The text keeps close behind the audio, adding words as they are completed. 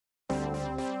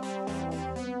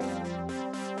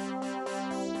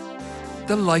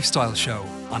The Lifestyle Show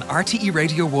on RTE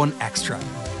Radio 1 Extra.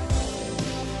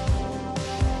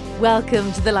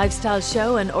 Welcome to The Lifestyle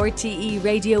Show on RTE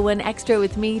Radio 1 Extra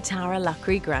with me, Tara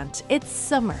Lockery-Grant. It's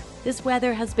summer. This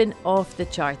weather has been off the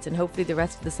charts and hopefully the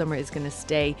rest of the summer is going to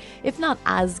stay, if not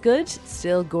as good,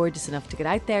 still gorgeous enough to get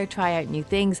out there, try out new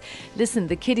things. Listen,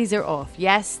 the kiddies are off.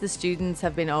 Yes, the students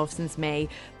have been off since May,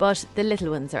 but the little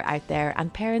ones are out there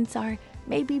and parents are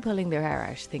maybe pulling their hair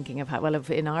out, thinking of how, well,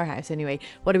 in our house anyway,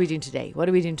 what are we doing today? What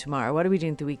are we doing tomorrow? What are we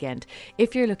doing the weekend?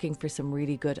 If you're looking for some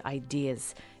really good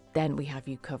ideas, then we have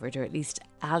you covered, or at least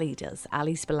Ali does.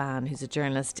 Ali Spillane, who's a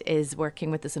journalist, is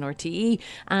working with us in RTE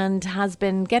and has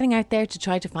been getting out there to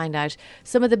try to find out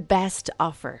some of the best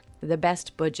offer, the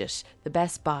best budget, the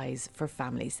best buys for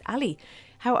families. Ali,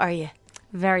 how are you?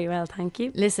 Very well, thank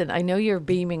you. Listen, I know you're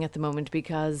beaming at the moment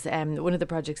because one of the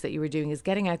projects that you were doing is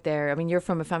getting out there. I mean, you're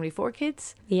from a family of 4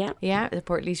 kids? Yeah. Yeah, the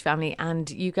Portlaoise family. And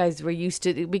you guys were used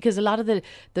to, because a lot of the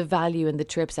value in the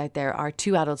trips out there are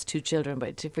 2 adults, 2 children.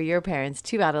 But for your parents,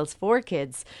 2 adults, 4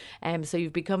 kids. So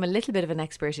you've become a little bit of an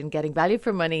expert in getting value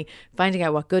for money, finding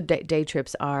out what good day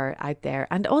trips are out there.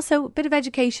 And also a bit of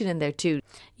education in there too.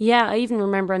 Yeah, I even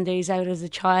remember on days out as a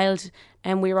child,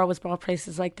 and we were always brought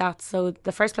places like that. So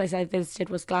the first place I visited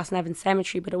was Glasnevin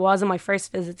Cemetery, but it wasn't my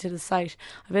first visit to the site.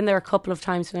 I've been there a couple of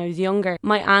times when I was younger.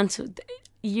 My aunt,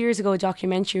 years ago, a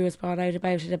documentary was brought out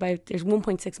about there's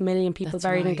 1.6 million people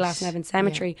buried in Glasnevin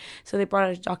Cemetery. Yeah. So they brought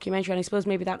out a documentary, and I suppose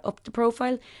maybe that upped the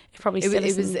profile.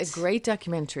 It was a great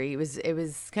documentary. It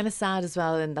was kind of sad as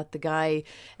well, in that the guy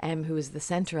who was the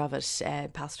centre of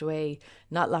it passed away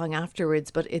not long afterwards.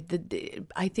 But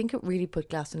I think it really put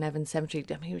Glasnevin Cemetery,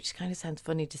 I mean, which kind of sounds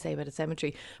funny to say about a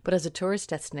cemetery, but as a tourist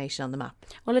destination on the map.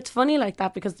 Well, it's funny like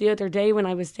that, because the other day when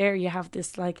I was there, you have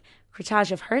this like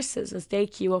cortege of hearses as they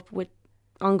queue up with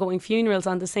ongoing funerals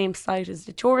on the same site as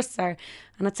the tourists are,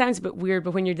 and it sounds a bit weird,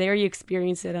 but when you're there you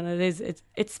experience it, and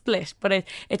it's split, but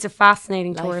it's a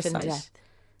fascinating tourist site.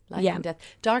 Life and death.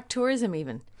 Dark tourism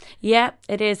even. Yeah,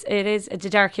 it is. It's a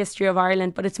dark history of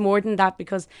Ireland, but it's more than that,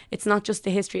 because it's not just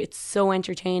the history, it's so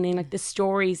entertaining. Like the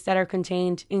stories that are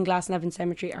contained in Glasnevin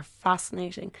Cemetery are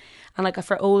fascinating. And like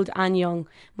for old and young,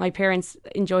 my parents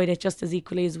enjoyed it just as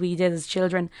equally as we did as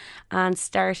children. And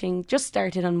just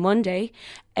started on Monday,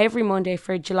 every Monday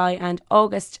for July and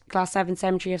August, Glasnevin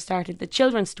Cemetery have started the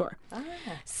children's tour.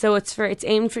 So it's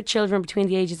aimed for children between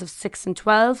the ages of 6 and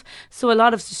 12. So a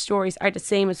lot of the stories are the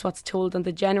same as what's told on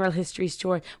the general histories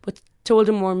tour, but told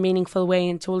in a more meaningful way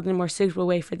and told in a more suitable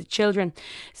way for the children.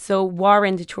 So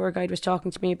Warren, the tour guide, was talking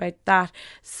to me about that.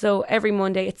 So every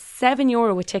Monday, it's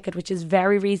 €7 a ticket, which is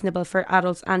very reasonable for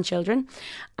adults and children.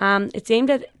 It's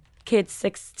aimed at kids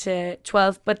 6 to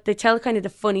 12, but they tell kind of the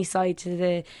funny side to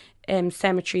the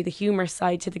cemetery, the humour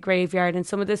side to the graveyard, and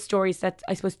some of the stories that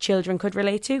I suppose children could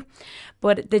relate to.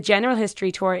 But the general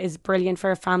history tour is brilliant for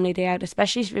a family day out,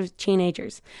 especially with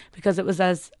teenagers, because it was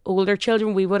as older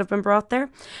children we would have been brought there.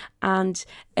 And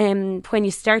when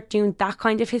you start doing that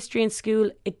kind of history in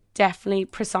school, it definitely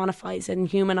personifies it and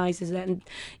humanises it, and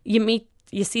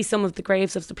you see some of the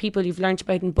graves of the people you've learnt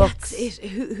about in books. That's it.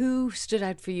 Who stood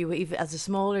out for you, even as a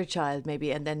smaller child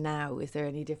maybe, and then now? Is there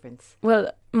any difference?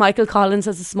 Well, Michael Collins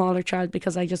as a smaller child,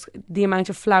 because the amount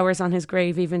of flowers on his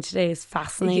grave even today is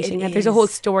fascinating. And there's a whole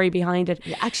story behind it.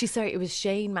 Yeah, actually, sorry, it was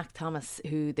Shane McThomas,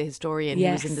 who the historian who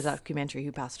was in the documentary,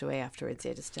 who passed away afterwards.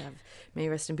 Yeah, just to have, may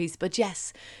rest in peace. But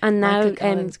yes. And now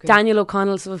Daniel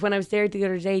O'Connell, so when I was there the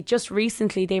other day, just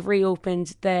recently they've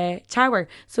reopened the tower.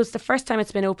 So it's the first time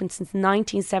it's been opened since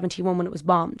 1971 when it was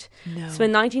bombed. No. So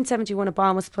in 1971 a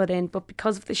bomb was put in, but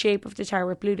because of the shape of the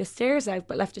tower, it blew the stairs out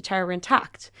but left the tower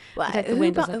intact.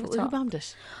 Who bombed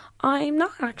it? I'm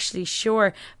not actually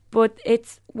sure, but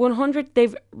it's 100.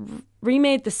 They've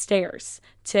remade the stairs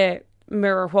to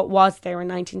mirror what was there in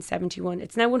 1971.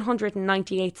 It's now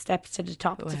 198 steps to the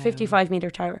top. It's a 55-metre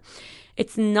tower.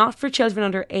 It's not for children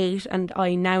under 8, and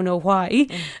I now know why.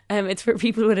 It's for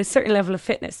people with a certain level of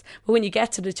fitness. But when you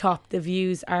get to the top, the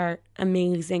views are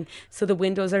amazing. So the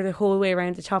windows are the whole way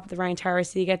around the top of the round tower,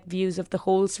 so you get views of the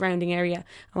whole surrounding area.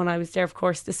 And when I was there, of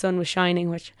course, the sun was shining,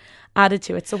 which added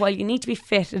to it. So while you need to be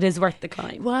fit, it is worth the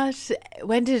climb.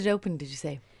 When did it open, did you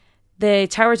say? The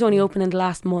tower's only open in the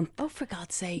last month. Oh, for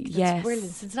God's sake. That's yes.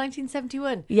 brilliant. Since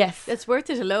 1971. Yes. That's worth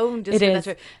it alone. Just it for is.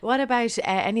 That. What about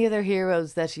any other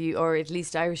heroes that you, or at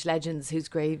least Irish legends, whose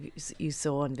graves you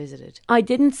saw and visited? I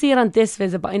didn't see it on this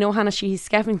visit, but I know Hannah Sheehy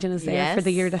Skeffington is there for the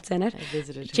year that's in it. I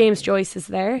visited her. James Joyce is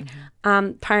there.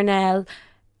 Parnell.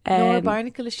 Nora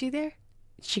Barnacle, is she there?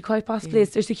 She quite possibly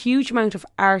is. There's a huge amount of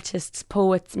artists,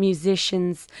 poets,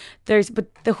 musicians.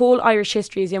 But the whole Irish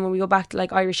history is, when we go back to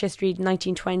like Irish history,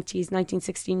 1920s,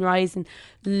 1916 Rising,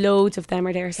 loads of them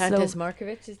are there. Countess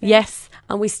Markovich is there? Yes,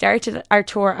 and we started our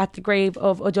tour at the grave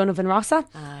of O'Donovan Rossa.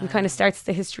 And kind of starts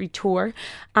the history tour.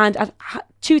 And at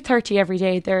 2:30 every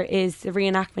day, there is the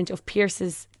reenactment of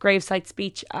Pearse's gravesite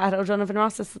speech at O'Donovan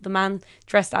Rossa. So the man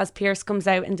dressed as Pearse comes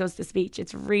out and does the speech.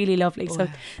 It's really lovely. So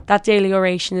that daily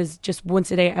oration is just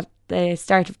once a day at the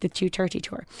start of the 2:30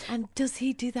 tour. And does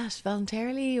he do that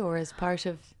voluntarily or as part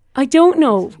of... I don't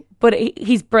know, but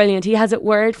he's brilliant. He has it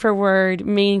word for word,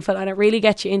 meaningful, and it really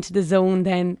gets you into the zone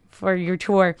then for your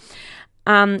tour.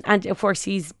 And of course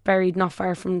he's buried not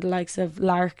far from the likes of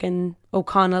Larkin.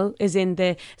 O'Connell is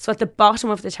so at the bottom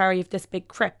of the tower you have this big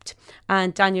crypt,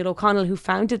 and Daniel O'Connell, who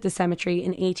founded the cemetery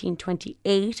in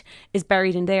 1828, is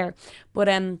buried in there. But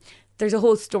there's a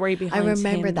whole story behind him. I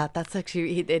remember that. That's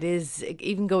actually, it is,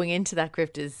 even going into that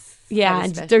crypt is... Yeah,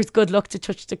 and there's good luck to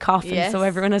touch the coffin, so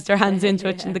everyone has their hands in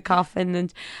touching the coffin.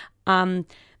 And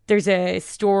there's a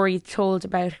story told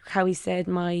about how he said,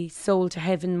 "My soul to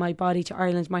heaven, my body to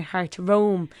Ireland, my heart to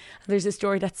Rome." And there's a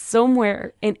story that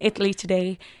somewhere in Italy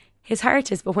today his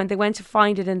heart is, but when they went to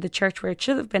find it in the church where it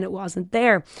should have been, it wasn't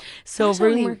there. So that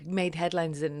only made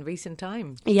headlines in recent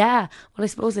time. Yeah, well, I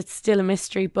suppose it's still a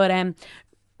mystery, but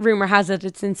rumour has it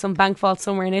it's in some bank vault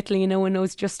somewhere in Italy, and no one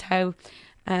knows just how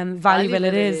valuable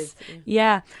it is.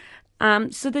 Yeah.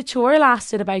 So the tour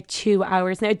lasted about 2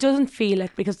 hours. Now, it doesn't feel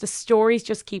it because the stories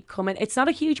just keep coming. It's not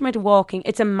a huge amount of walking.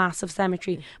 It's a massive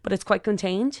cemetery, but it's quite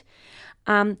contained.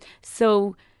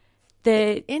 So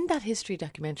in that history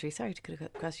documentary, sorry to cut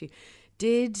across you,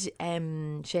 did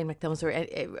Shane McThomas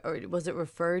or was it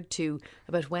referred to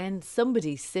about when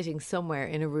somebody sitting somewhere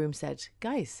in a room said,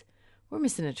 "Guys, we're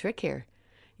missing a trick here.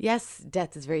 Yes,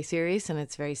 death is very serious and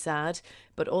it's very sad,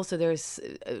 but also there's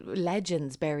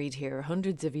legends buried here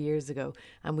hundreds of years ago,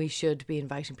 and we should be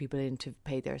inviting people in to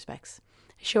pay their respects."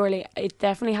 Surely, it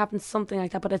definitely happens something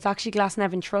like that, but it's actually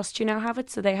Glasnevin Trust you now have it,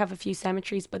 so they have a few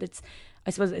cemeteries, but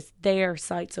I suppose it's their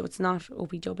site, so it's not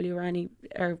OPW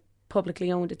or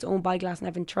publicly owned. It's owned by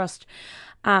Glasnevin Trust,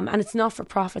 and it's not for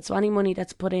profit, so any money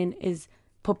that's put in is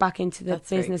put back into the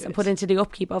business and put into the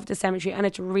upkeep of the cemetery, and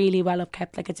it's really well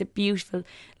upkept. Like, it's a beautiful,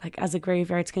 like, as a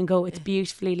graveyard can go, it's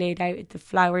beautifully laid out. The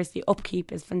flowers, the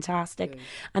upkeep is fantastic,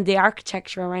 and the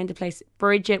architecture around the place.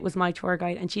 Bridget was my tour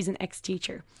guide, and she's an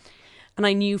ex-teacher. And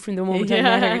I knew from the moment I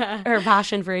met her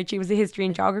passion for it. She was a history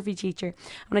and geography teacher.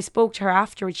 When I spoke to her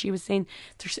afterwards, she was saying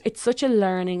it's such a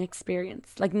learning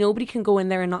experience. Like, nobody can go in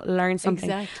there and not learn something.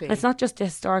 Exactly. And it's not just the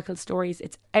historical stories.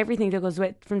 It's everything that goes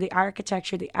with, from the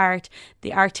architecture, the art,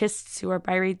 the artists who are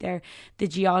buried there, the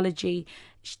geology.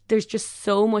 There's just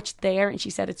so much there, and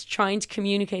she said it's trying to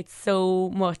communicate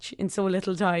so much in so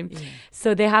little time.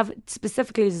 So they have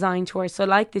specifically designed tours, so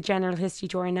like the general history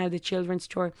tour and now the children's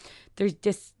tour, there's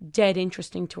this dead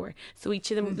interesting tour, so each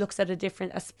of them looks at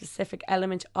a specific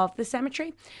element of the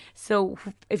cemetery. So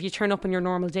if you turn up on your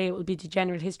normal day, it will be the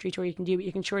general history tour you can do, but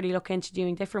you can surely look into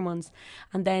doing different ones.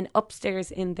 And then upstairs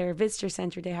in their visitor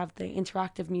centre, they have the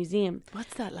interactive museum.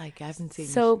 What's that like? I haven't seen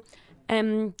so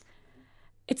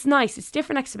it's nice. It's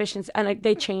different exhibitions, and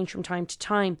they change from time to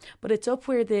time. But it's up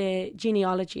where the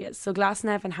genealogy is. So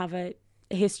Glasnevin have a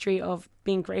history of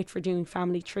being great for doing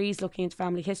family trees, looking into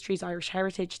family histories, Irish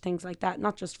heritage, things like that.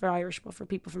 Not just for Irish, but for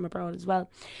people from abroad as well.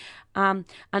 And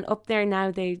up there now,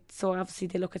 obviously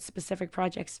they look at specific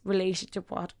projects related to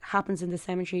what happens in the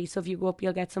cemetery. So if you go up,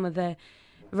 you'll get some of the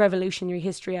revolutionary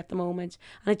history at the moment,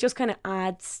 and it just kind of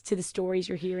adds to the stories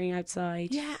you're hearing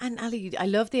outside. Yeah, and Ali, I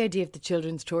love the idea of the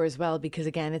children's tour as well, because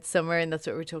again, it's summer and that's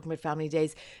what we're talking about, family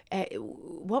days.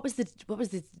 What was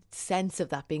the sense of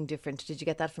that being different? Did you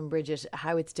get that from Bridget,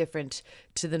 how it's different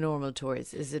to the normal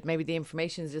tours? Is it maybe the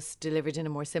information is just delivered in a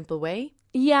more simple way?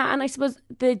 Yeah, and I suppose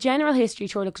the general history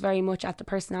tour looks very much at the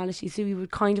personalities who you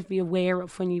would kind of be aware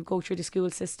of when you go through the school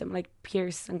system, like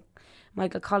Pearse and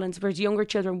Michael Collins, whereas younger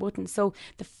children wouldn't. So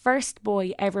the first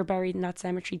boy ever buried in that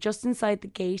cemetery, just inside the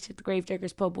gate at the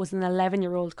Gravediggers pub, was an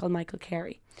 11-year-old called Michael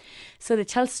Carey. So they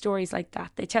tell stories like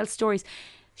that. They tell stories.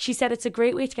 She said it's a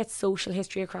great way to get social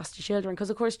history across to children, because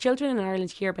of course children in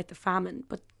Ireland hear about the famine,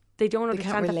 but they don't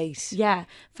understand. They can't relate. Yeah,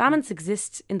 famines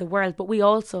exist in the world, but we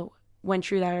also went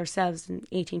through that ourselves in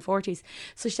 1840s.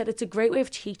 So she said it's a great way of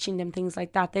teaching them things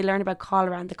like that. They learn about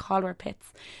cholera and the cholera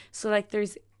pits. So like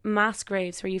there's mass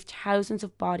graves where you have thousands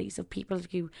of bodies of people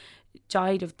who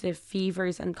died of the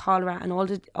fevers and cholera and all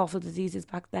the awful diseases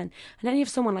back then. And then you have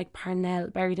someone like Parnell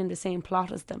buried in the same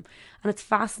plot as them. And it's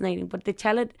fascinating. But they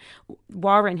tell it,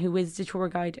 Warren, who is the tour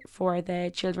guide for the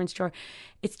children's tour,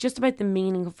 it's just about the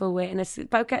meaningful way. And it's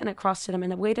about getting across to them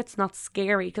in a way that's not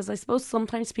scary. Because I suppose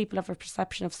sometimes people have a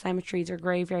perception of cemeteries or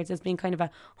graveyards as being kind of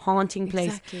a haunting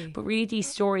place. Exactly. But really these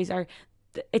stories are...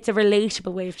 It's a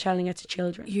relatable way of telling it to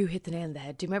children. You hit the nail on the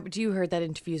head. Do you remember? Do you heard that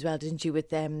interview as well? Didn't you? With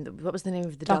what was the name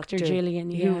of the Dr. doctor?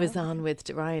 Gillian, who was on with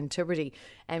Ryan Tubridy,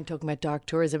 talking about dark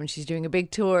tourism, and she's doing a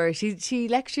big tour. She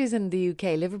lectures in the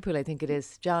UK, Liverpool, I think it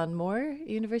is. John Moore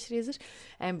University, is it?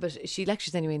 But she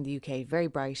lectures anyway in the UK. Very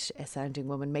bright sounding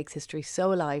woman, makes history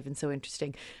so alive and so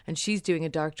interesting. And she's doing a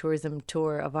dark tourism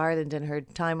tour of Ireland in her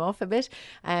time off a bit.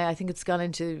 I think it's gone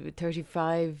into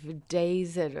 35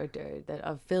 days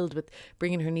that filled with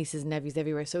bringing her nieces and nephews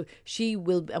everywhere. So she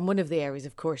will, and one of the areas,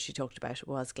 of course, she talked about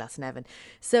was Glasnevin.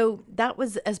 So that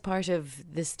was as part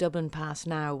of this Dublin Pass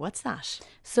now. What's that?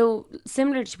 So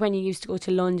similar to when you used to go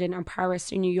to London or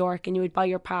Paris or New York and you would buy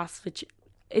your pass, which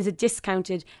is a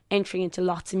discounted entry into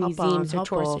lots of museums or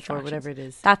tourist attractions or whatever it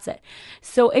is. That's it.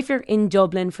 So if you're in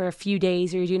Dublin for a few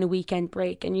days or you're doing a weekend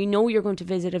break and you know you're going to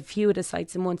visit a few of the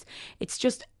sites in once, it's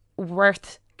just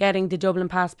worth getting the Dublin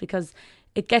Pass because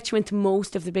it gets you into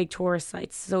most of the big tourist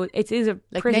sites. So it is a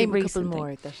pretty name recent a couple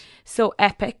thing. more. So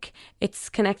Epic, it's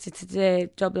connected to the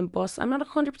Dublin bus. I'm not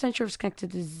 100% sure if it's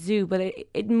connected to the zoo, but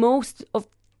it most of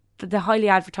the highly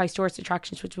advertised tourist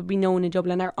attractions, which would be known in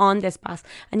Dublin, are on this pass,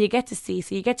 and you get to see.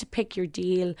 So you get to pick your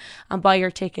deal and buy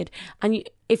your ticket, and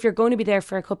if you're going to be there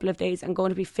for a couple of days and going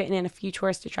to be fitting in a few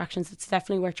tourist attractions, it's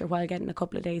definitely worth your while getting a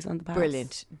couple of days on the pass.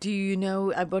 Brilliant. Do you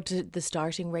know about the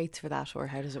starting rates for that, or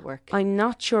how does it work? I'm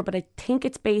not sure, but I think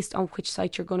it's based on which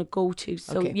site you're going to go to.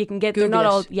 So Okay. you can get, Google they're not it.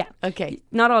 all, yeah. Okay.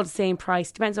 Not all the same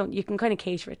price. Depends on, you can kind of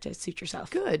cater it to suit yourself.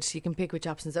 Good. You can pick which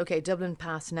options. Okay, Dublin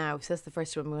Pass now. So that's the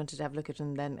first one we wanted to have a look at,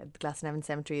 and then Glasnevin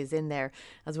Cemetery is in there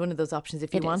as one of those options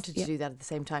if you wanted to do that at the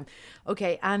same time.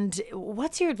 Okay, and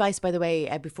what's your advice, by the way,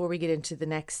 before we get into the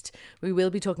next? We will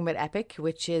be talking about Epic,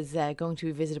 which is going to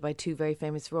be visited by two very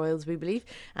famous royals, we believe,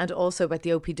 and also about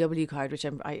the OPW card, which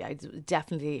I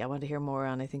definitely want to hear more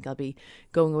on. I think I'll be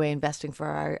going away investing for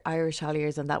our Irish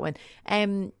holidays on that one.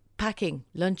 Packing,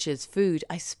 lunches, food.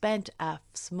 I spent a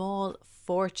small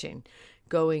fortune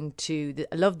going to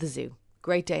I love the zoo.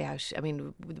 Great day out. I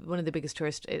mean, one of the biggest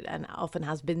tourist, and often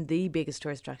has been the biggest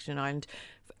tourist attraction in Ireland,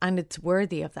 and it's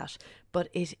worthy of that. But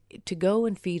to go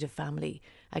and feed a family,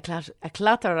 a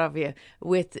clatter of you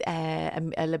with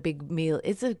a big meal,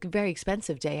 it's a very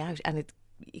expensive day out, and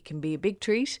it can be a big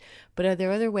treat. But are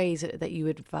there other ways that you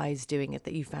would advise doing it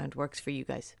that you found works for you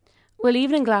guys? Well,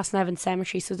 even in Glasnevin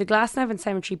Cemetery. So the Glasnevin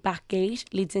Cemetery back gate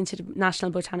leads into the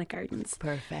National Botanic Gardens.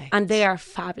 Perfect. And they are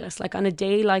fabulous. Like on a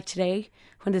day like today,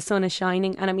 when the sun is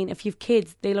shining, and I mean, if you've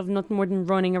kids, they love nothing more than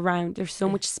running around. There's so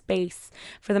much space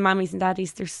for the mammies and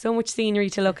daddies. There's so much scenery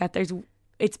to look at.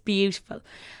 It's beautiful.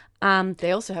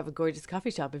 They also have a gorgeous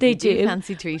coffee shop if they you do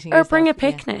fancy treating yourself. Or bring a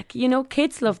picnic. Yeah. You know,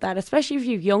 kids love that, especially if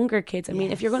you have younger kids. I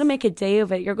mean, if you're going to make a day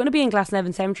of it, you're going to be in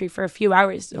Glasnevin Cemetery for a few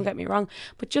hours, don't get me wrong,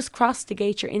 but just cross the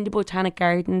gate, you're in the Botanic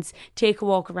Gardens, take a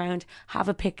walk around, have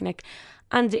a picnic.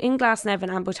 And in Glasnevin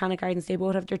and Botanic Gardens, they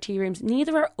both have their tea rooms.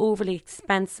 Neither are overly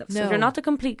expensive. So they're not the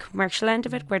complete commercial end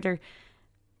of it where they're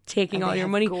taking all your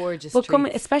money, gorgeous but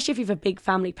treats. especially if you have a big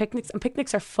family,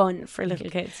 picnics are fun for little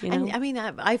kids, you know. And I mean,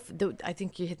 I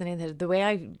think you hit the nail on the head. The way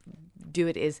I do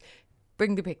it is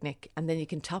bring the picnic, and then you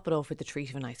can top it off with the treat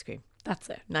of an ice cream. That's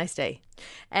it. Nice day.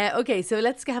 Okay, so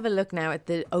let's have a look now at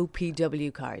the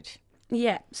OPW card.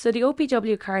 Yeah, so the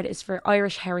OPW card is for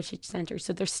Irish Heritage Centres,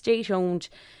 so they're state owned.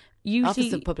 Usually,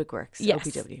 Office of Public Works. Yes,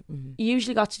 OPW. Mm-hmm.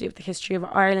 Usually got to do with the history of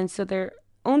Ireland, so they're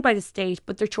owned by the state,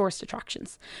 but they're tourist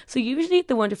attractions. So usually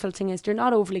the wonderful thing is they're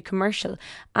not overly commercial.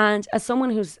 And as someone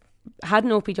who's had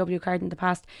an OPW card in the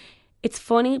past, it's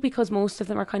funny because most of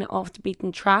them are kind of off the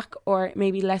beaten track or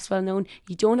maybe less well known.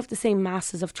 You don't have the same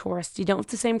masses of tourists. You don't have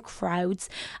the same crowds.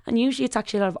 And usually it's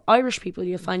actually a lot of Irish people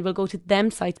you'll find will go to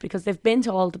them sites because they've been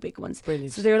to all the big ones.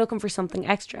 Brilliant. So they're looking for something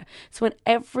extra. So in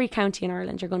every county in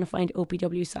Ireland, you're going to find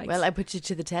OPW sites. Well, I put you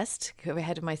to the test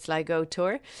ahead of my Sligo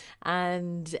tour.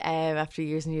 And after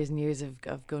years and years and years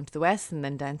of going to the west and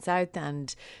then down south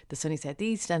and the sunny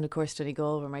southeast and of course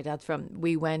Donegal, where my dad's from,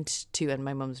 we went to, and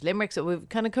my mum's Limerick. So we've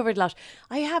kind of covered a lot.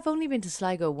 I have only been to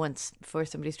Sligo once for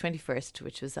somebody's 21st,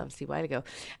 which was obviously a while ago,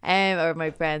 or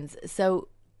my friends. So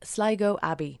Sligo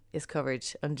Abbey is covered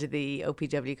under the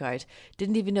OPW card.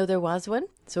 Didn't even know there was one.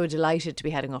 So delighted to be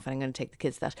heading off, and I'm going to take the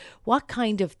kids to that. What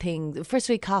kind of thing,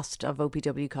 firstly, cost of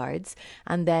OPW cards,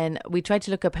 and then we tried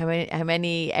to look up how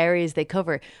many areas they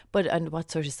cover, and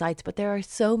what sort of sites, but there are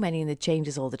so many and it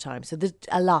changes all the time. So there's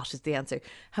a lot is the answer.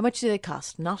 How much do they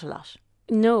cost? Not a lot.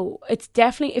 No, it's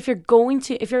definitely, if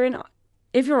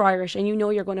you're Irish and you know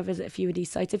you're going to visit a few of these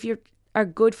sites, if you are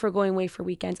good for going away for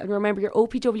weekends, and remember your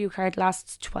OPW card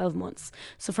lasts 12 months,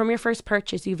 so from your first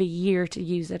purchase you have a year to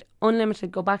use it,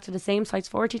 unlimited, go back to the same sites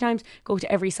 40 times, go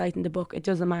to every site in the book, it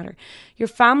doesn't matter. Your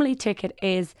family ticket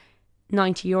is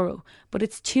 €90, but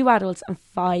it's 2 adults and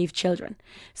 5 children.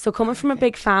 So coming from a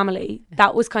big family,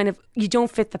 that was kind of, you don't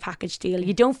fit the package deal.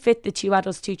 You don't fit the 2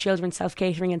 adults, 2 children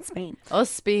self-catering in Spain.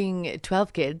 Us being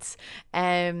 12 kids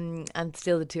and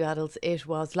still the 2 adults, it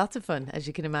was lots of fun, as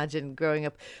you can imagine, growing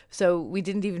up. So we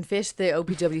didn't even fit the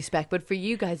OPW spec, but for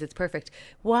you guys it's perfect.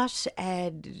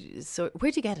 So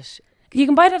where'd you get it? You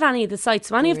can buy it at any of the sites.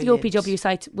 So any of the OPW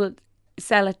sites will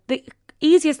sell it. The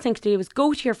easiest thing to do is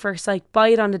go to your first site, buy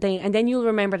it on the day, and then you'll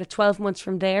remember that 12 months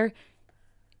from there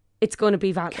it's going to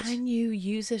be valid. Can you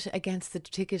use it against the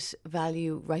ticket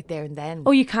value right there and then?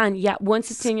 Oh, you can, yeah.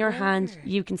 Once it's in your hand,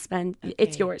 you can spend,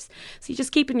 it's yours. So you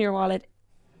just keep it in your wallet,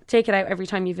 take it out every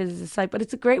time you visit the site. But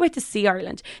it's a great way to see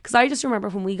Ireland, because I just remember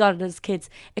when we got it as kids,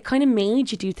 it kind of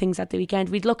made you do things at the weekend.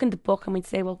 We'd look in the book and we'd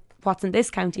say, well, what's in this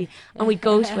county? And we'd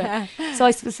go to it. So I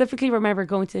specifically remember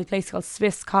going to a place called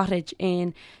Swiss Cottage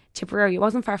in Tipperary. It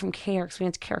wasn't far from Cahir, because we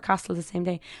went to Cahir Castle the same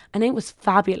day, and it was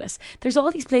fabulous. There's all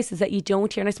these places that you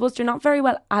don't hear, and I suppose they're not very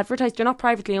well advertised. They're not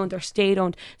privately owned, they're state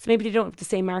owned, so maybe they don't have the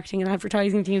same marketing and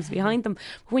advertising teams behind them.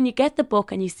 But when you get the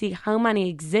book and you see how many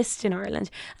exist in Ireland,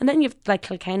 and then you've like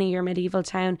Kilkenny, your medieval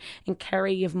town, in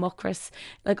Kerry you've Muckross,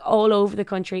 like all over the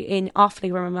country. In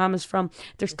Offaly, where my mum is from,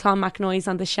 there's Clonmacnoise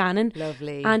on the Shannon.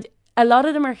 Lovely. And a lot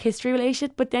of them are history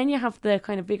related, but then you have the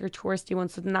kind of bigger touristy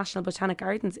ones. So the National Botanic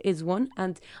Gardens is one,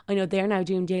 and I know they're now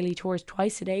doing daily tours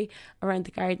twice a day around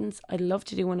the gardens. I'd love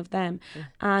to do one of them.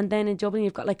 And then in Dublin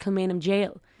you've got like Kilmainham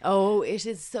Jail. Oh, it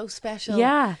is so special.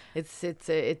 Yeah,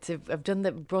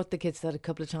 I've brought the kids to that a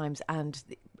couple of times, and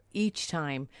each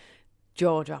time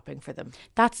jaw-dropping for them.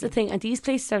 That's the thing. And these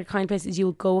places are the kind of places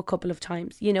you'll go a couple of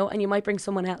times, you know, and you might bring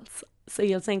someone else. So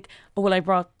you'll think, oh, well, I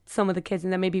brought some of the kids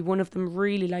and then maybe one of them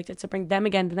really liked it, so bring them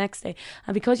again the next day.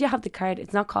 And because you have the card,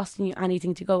 it's not costing you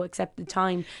anything to go except the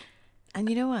time. And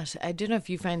you know what? I don't know if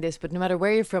you find this, but no matter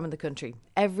where you're from in the country,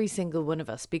 every single one of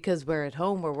us, because we're at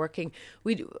home, we're working,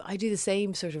 I do the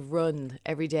same sort of run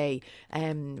every day,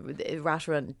 rat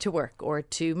run to work or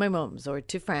to my mum's or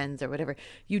to friends or whatever.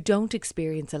 You don't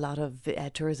experience a lot of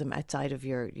tourism outside of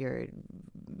your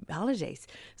holidays.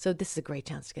 So this is a great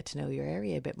chance to get to know your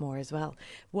area a bit more as well.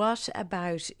 What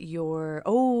about your...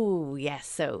 Oh, yes.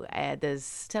 So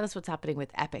tell us what's happening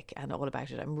with Epic and all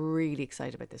about it. I'm really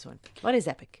excited about this one. What is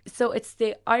Epic? So it's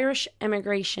the Irish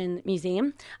Immigration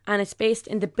Museum, and it's based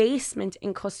in the basement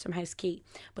in Custom House Quay.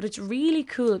 But it's really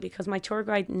cool because my tour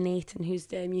guide Nathan, who's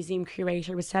the museum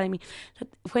curator, was telling me that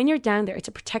when you're down there, it's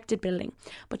a protected building,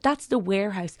 but that's the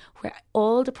warehouse where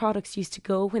all the products used to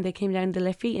go when they came down the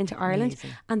Liffey into Ireland.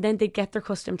 Amazing. And then they'd get their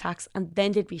custom tax and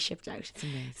then they'd be shipped out.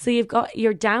 So you've got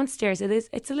your downstairs,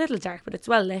 it's a little dark, but it's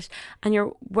well lit, and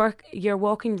you're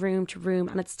walking room to room,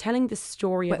 and it's telling the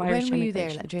story of Irish immigration. When were you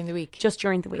there? Like, during the week? Just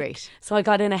during the week. Great. So I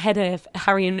got in ahead of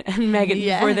Harry and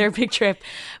Meghan for their big trip,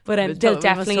 but they'll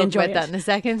definitely enjoy it. That in a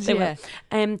second. They will.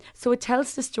 So it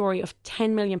tells the story of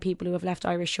 10 million people who have left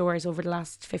Irish shores over the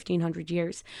last 1,500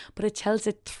 years, but it tells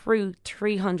it through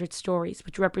 300 stories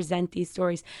which represent these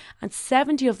stories, and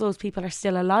 70 of those people are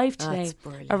still alive today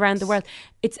around the world.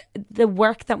 It's the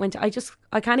work that went,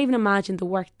 I can't even imagine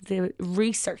the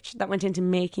research that went into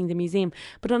making the museum.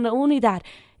 But not only that,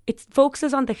 it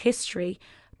focuses on the history,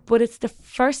 but it's the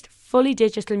first fully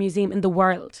digital museum in the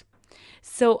world.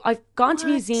 So I've gone to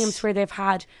museums where they've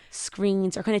had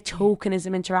screens or kind of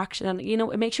tokenism interaction, and you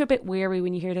know, it makes you a bit weary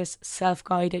when you hear this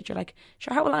self-guided. You're like,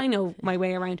 sure, how will I know my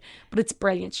way around? But it's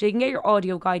brilliant. So you can get your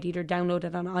audio guide either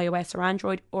downloaded on iOS or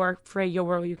Android, or for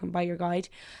 €1 you can buy your guide,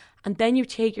 and then you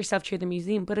take yourself through the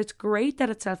museum. But it's great that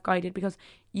it's self-guided because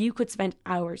you could spend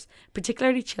hours,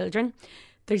 particularly children.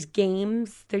 There's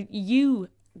games, you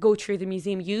go through the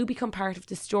museum, you become part of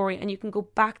the story, and you can go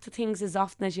back to things as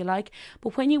often as you like.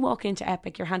 But when you walk into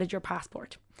Epic, you're handed your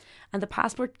passport, and the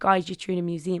passport guides you through the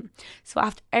museum. So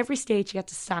after every stage you get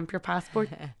to stamp your passport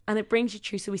and it brings you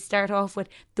through. So we start off with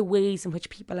the ways in which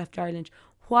people left Ireland,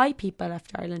 why people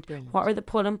left Ireland, what are the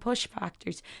pull and push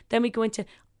factors. Then we go into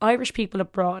Irish people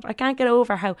abroad. I can't get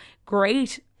over how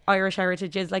great Irish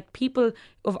heritage is. Like people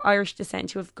of Irish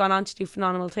descent who have gone on to do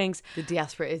phenomenal things. The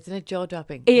diaspora, isn't it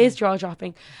jaw-dropping? It is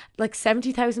jaw-dropping. Like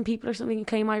 70,000 people or something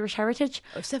claim Irish heritage.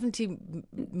 Oh, 70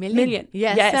 million? Million.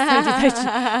 Yes.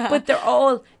 70,000. But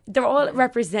they're all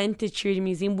represented through the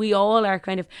museum. We all are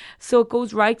kind of, so it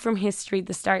goes right from history,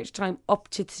 the start of time, up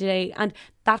to today. And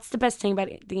that's the best thing about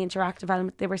the interactive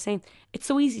element. They were saying it's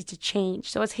so easy to change.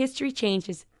 So as history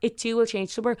changes, it too will change.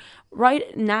 So we're right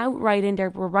in there.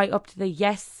 We're right up to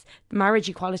the marriage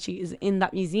equality is in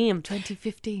that museum.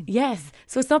 2015. Yes.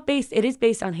 So it is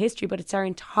based on history, but it's our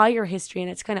entire history,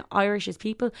 and it's kind of Irish as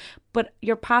people. But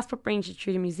your passport brings you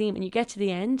through the museum, and you get to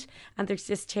the end, and there's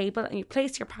this table, and you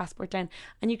place your passport down,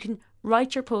 and you can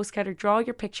write your postcard or draw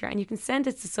your picture, and you can send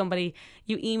it to somebody.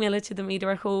 You email it to them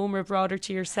either at home or abroad or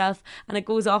to yourself, and it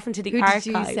goes off into the archive.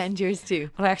 Who did you send yours to?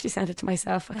 Well, I actually sent it to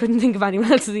myself. I couldn't think of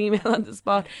anyone else's email on the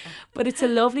spot. But it's a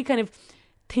lovely kind of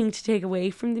thing to take away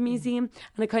from the museum,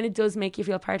 and it kind of does make you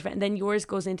feel part of it, and then yours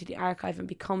goes into the archive and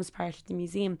becomes part of the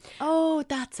museum. Oh,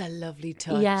 that's a lovely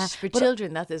touch. For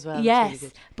children, that as well. Yes,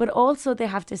 really, but also they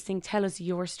have this thing, tell us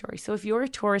your story. So if you're a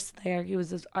tourist there who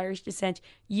is of Irish descent,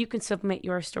 you can submit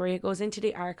your story. It goes into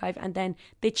the archive, and then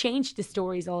they change the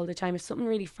stories all the time. If something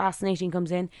really fascinating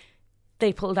comes in,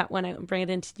 they pull that one out and bring it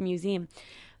into the museum.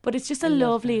 But it's just a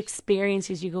lovely experience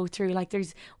as you go through. Like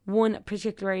there's one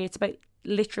particular area, it's about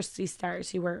literacy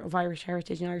stars who were of Irish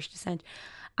heritage and Irish descent,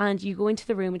 and you go into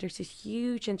the room and there's this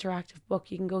huge interactive book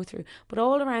you can go through, but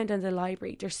all around in the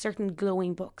library there's certain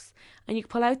glowing books, and you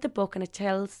pull out the book and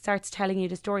it starts telling you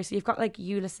the story. So you've got like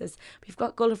Ulysses, but you've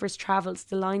got Gulliver's Travels,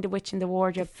 The Lion, the Witch and the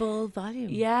Wardrobe, the full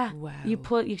volume. Yeah. Wow.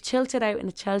 You tilt it out and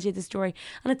it tells you the story,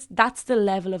 and that's the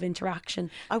level of interaction.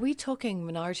 Are we talking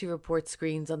Minority Report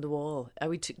screens on the wall? Are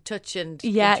we touching?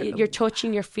 Yeah, you're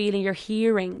touching, you're feeling, you're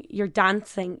hearing, you're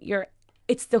dancing,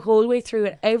 it's the whole way through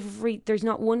it. There's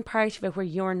not one part of it where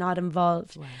you're not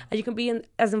involved. Wow. And you can be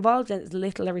as involved in as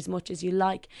little or as much as you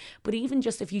like. But even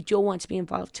just if you don't want to be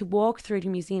involved, to walk through the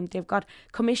museum, they've got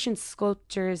commissioned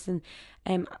sculptures and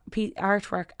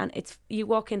artwork. And you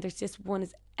walk in, there's this one,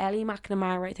 is Ellie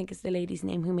McNamara, I think is the lady's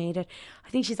name who made it. I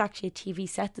think she's actually a TV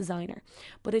set designer.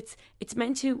 But it's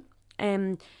meant to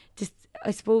just,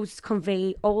 I suppose,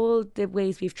 convey all the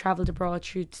ways we've travelled abroad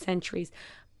through the centuries,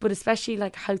 but especially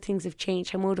like how things have changed,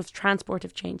 how modes of transport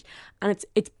have changed, and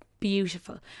it's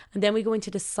beautiful. And then we go into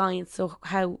the science, so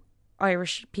how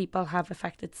Irish people have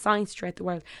affected science throughout the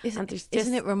world.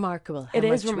 Isn't it remarkable how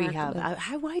much we have?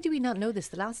 Why do we not know this?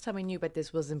 The last time I knew about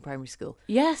this was in primary school.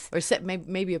 Yes. Or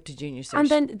maybe up to junior cert. And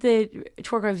then the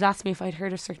tour guide was asking me if I'd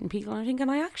heard of certain people, and I'm thinking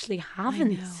I actually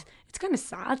haven't. It's kind of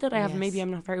sad that I haven't. Maybe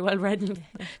I'm not very well read in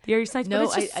the Irish science, but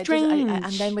it's just strange.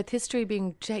 And then with history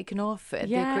being taken off the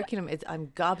curriculum, I'm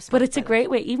gobsmacked. But it's a great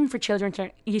way, even for children,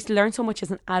 you learn so much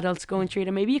as an adult going through it,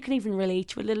 and maybe you can even relate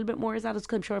to it a little bit more as adults,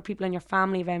 because I'm sure people in your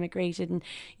family have emigrated, and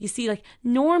you see like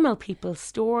normal people's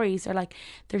stories, or like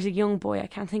there's a young boy, I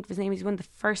can't think of his name, he's one of the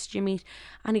first you meet,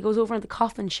 and he goes over on the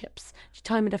coffin ships at the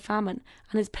time of the famine,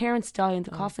 and his parents die on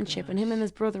the coffin ship, and him and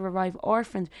his brother arrive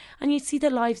orphaned, and you see the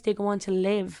lives they go on to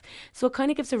live. So it kind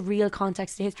of gives a real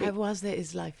context to history. How was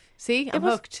his life? See, I'm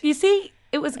hooked. You see,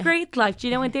 it was great life. Do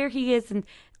you know? And there he is, and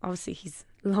obviously he's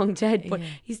long dead, but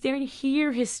he's there, and you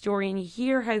hear his story, and you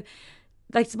hear how,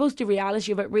 like, I suppose the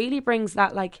reality of it really brings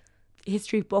that like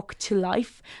history book to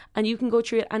life, and you can go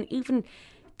through it. And even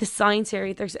the science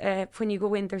area, there's when you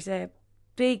go in, there's a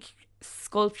big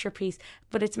sculpture piece,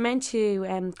 but it's meant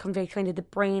to convey kind of the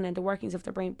brain and the workings of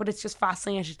the brain, but it's just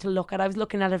fascinating to look at. I was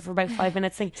looking at it for about 5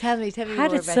 minutes thinking, tell me more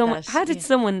about that. How did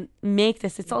someone make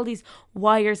this? It's all these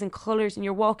wires and colours, and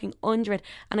you're walking under it,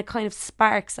 and it kind of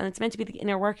sparks, and it's meant to be the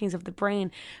inner workings of the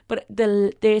brain, but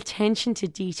the attention to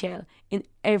detail in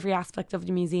every aspect of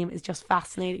the museum is just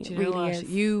fascinating. Do you know what?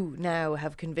 You now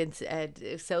have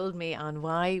sold me on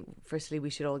why firstly we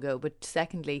should all go, but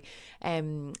secondly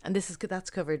and that's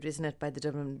covered, isn't it, by the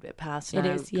Dublin Pass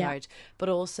now card, but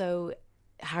also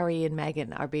Harry and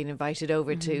Meghan are being invited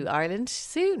over to Ireland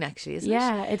soon, actually, isn't it?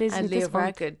 Yeah, it is. And Leo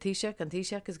Varadkar,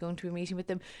 Taoiseach is going to be meeting with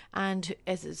them, and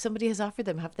somebody has offered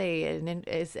them, have they,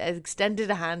 extended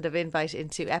a hand of invite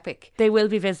into Epic? They will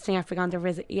be visiting Epic on their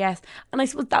visit, yes. And I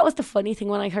suppose that was the funny thing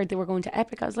when I heard they were going to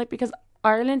Epic. I was like, because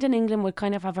Ireland and England would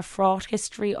kind of have a fraught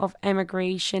history of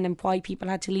emigration and why people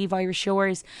had to leave Irish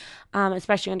shores,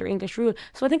 especially under English rule.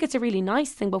 So I think it's a really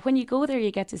nice thing. But when you go there,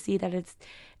 you get to see that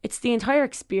it's the entire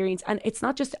experience, and it's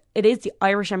not just, it is the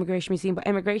Irish Emigration Museum, but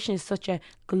emigration is such a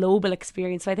global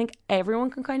experience. So I think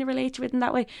everyone can kind of relate to it in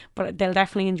that way, but they'll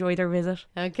definitely enjoy their visit.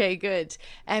 Okay, good.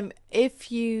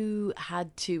 If you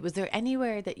had to, was there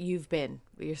anywhere that you've been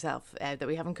yourself that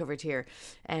we haven't covered here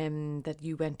that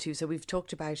you went to? So we've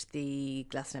talked about the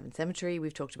Glasnevin Cemetery,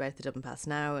 we've talked about the Dublin Pass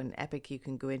Now and Epic you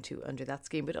can go into under that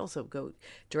scheme, but also go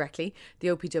directly. The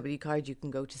OPW card, you can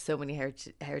go to so many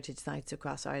heritage sites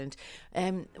across Ireland.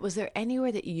 Was there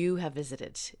anywhere that you have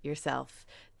visited yourself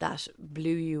that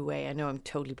blew you away? I know I'm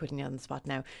totally putting you on the spot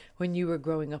now. When you were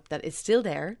growing up, that is still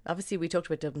there. Obviously, we talked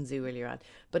about Dublin Zoo earlier on,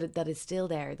 but that is still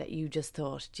there, that you just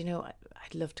thought, do you know,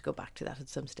 I'd love to go back to that at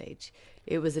some stage.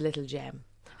 It was a little gem.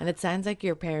 And it sounds like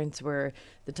your parents were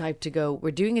the type to go, we're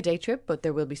doing a day trip, but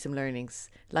there will be some learnings,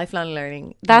 lifelong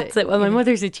learning. That's it. Well, my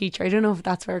mother's a teacher. I don't know if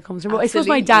that's where it comes from. But I suppose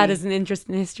my dad has an interest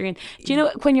in history. And do you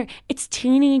know, it's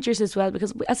teenagers as well,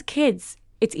 because as kids,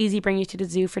 it's easy bring you to the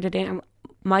zoo for the day. And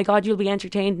my God, you'll be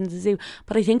entertained in the zoo.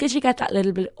 But I think as you get that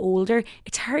little bit older,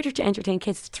 it's harder to entertain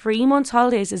kids. 3 months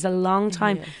holidays is a long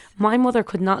time. Yes. My mother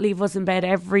could not leave us in bed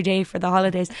every day for the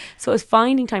holidays. So it was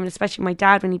finding time, and especially my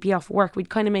dad, when he'd be off work, we'd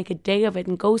kind of make a day of it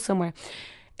and go somewhere.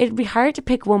 It'd be hard to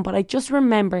pick one, but I just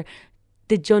remember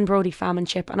the John Brodie Famine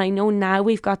Ship. And I know now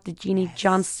we've got the Jeannie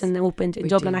Johnston opened in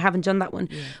Dublin. I haven't done that one.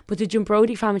 Yeah. But the John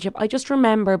Brodie Famine Ship, I just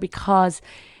remember because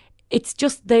it's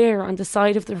just there on the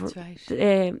side of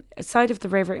the side of the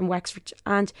river in Wexford,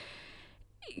 and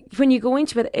when you go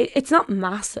into it, it's not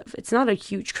massive. It's not a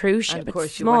huge cruise ship. And of course,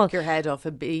 it's small. You whack your head off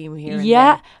a beam here.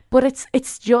 Yeah, and there. But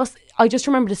it's just. I just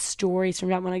remember the stories from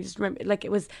that one. I just remember, like,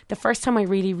 it was the first time I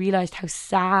really realised how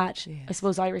sad, I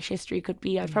suppose, Irish history could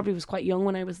be. I probably was quite young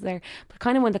when I was there, but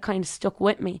kind of one that kind of stuck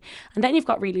with me. And then you've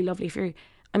got really lovely if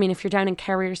you're down in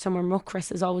Kerry or somewhere, Muckross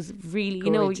is always really,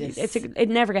 gorgeous. It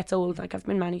never gets old. Like, I've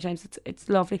been many times. It's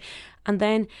lovely. And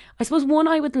then I suppose one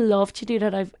I would love to do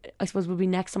that I suppose would be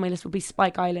next on my list would be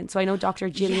Spike Island. So I know Dr.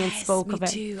 Gillian spoke of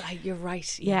it. Yes, me too. You're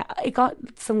right. Yeah, it got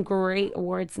some great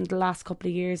awards in the last couple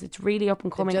of years. It's really up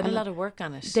and coming. They've done a lot of work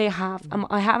on it. They have.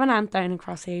 I have an aunt down in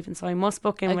Crosshaven, so I must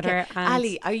book in with her. And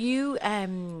Ali, are you?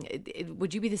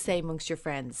 Would you be the same amongst your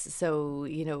friends? So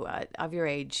of your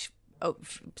age.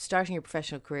 Starting your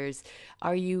professional careers,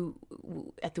 are you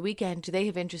at the weekend, do they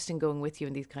have interest in going with you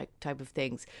in these type of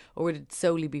things, or would it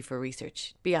solely be for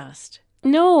research? Be honest.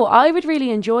 No, I would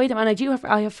really enjoy them, and I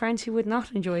have friends who would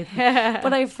not enjoy them,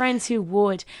 but I have friends who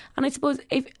would. And I suppose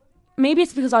maybe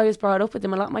it's because I was brought up with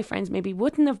them. A lot of my friends maybe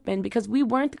wouldn't have been, because we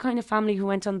weren't the kind of family who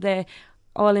went on the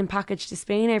all-in package to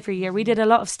Spain every year. We did a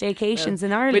lot of staycations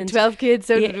in Ireland. With 12 kids,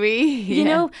 so did we. You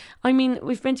know, I mean,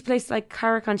 we've been to places like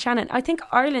Carrick-on-Shannon. I think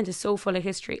Ireland is so full of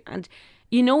history, and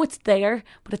it's there,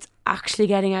 but it's actually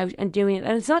getting out and doing it.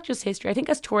 And it's not just history. I think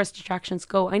as tourist attractions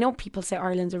go, I know people say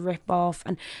Ireland's a rip-off,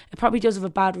 and it probably does have a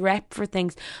bad rep for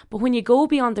things, but when you go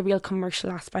beyond the real commercial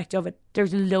aspect of it,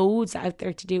 there's loads out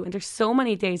there to do, and there's so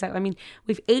many days out. I mean,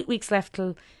 we've 8 weeks left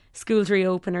till schools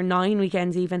reopen, or 9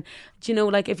 weekends even. Do you know,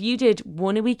 like, if you did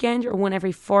one a weekend or one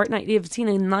every fortnight, you've seen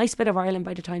a nice bit of Ireland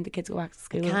by the time the kids go back to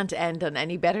school. Can't end on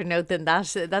any better note than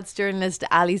that. That's journalist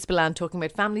Ali Spillane talking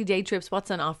about family day trips, what's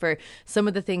on offer, some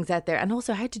of the things out there, and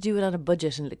also how to do it on a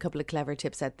budget, and a couple of clever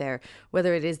tips out there,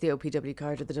 whether it is the OPW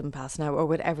card or the Dublin Pass Now or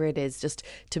whatever it is, just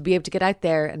to be able to get out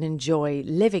there and enjoy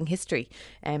living history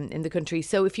in the country.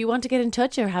 So if you want to get in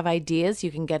touch or have ideas,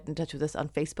 you can get in touch with us on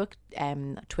Facebook,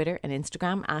 Twitter and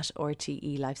Instagram at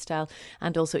RTE Lifestyle,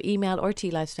 and also email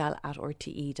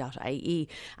rtlifestyle@rte.ie.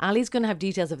 Ali's going to have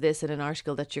details of this in an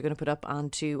article that you're going to put up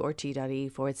onto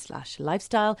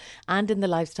rte.ie/lifestyle, and in the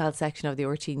lifestyle section of the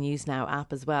RTE News Now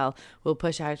app as well. We'll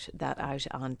push that out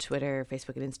on Twitter,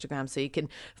 Facebook and Instagram, so you can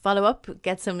follow up,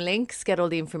 get some links, get all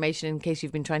the information in case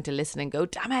you've been trying to listen and go,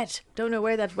 damn it, don't know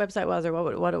where that website was or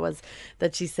what it was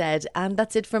that she said. And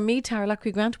that's it from me, Tara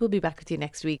Lockery Grant. We'll be back with you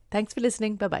next week. Thanks for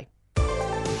listening. Bye-bye.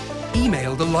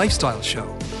 Email The Lifestyle Show,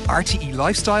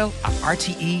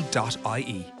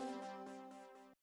 rtelifestyle@rte.ie.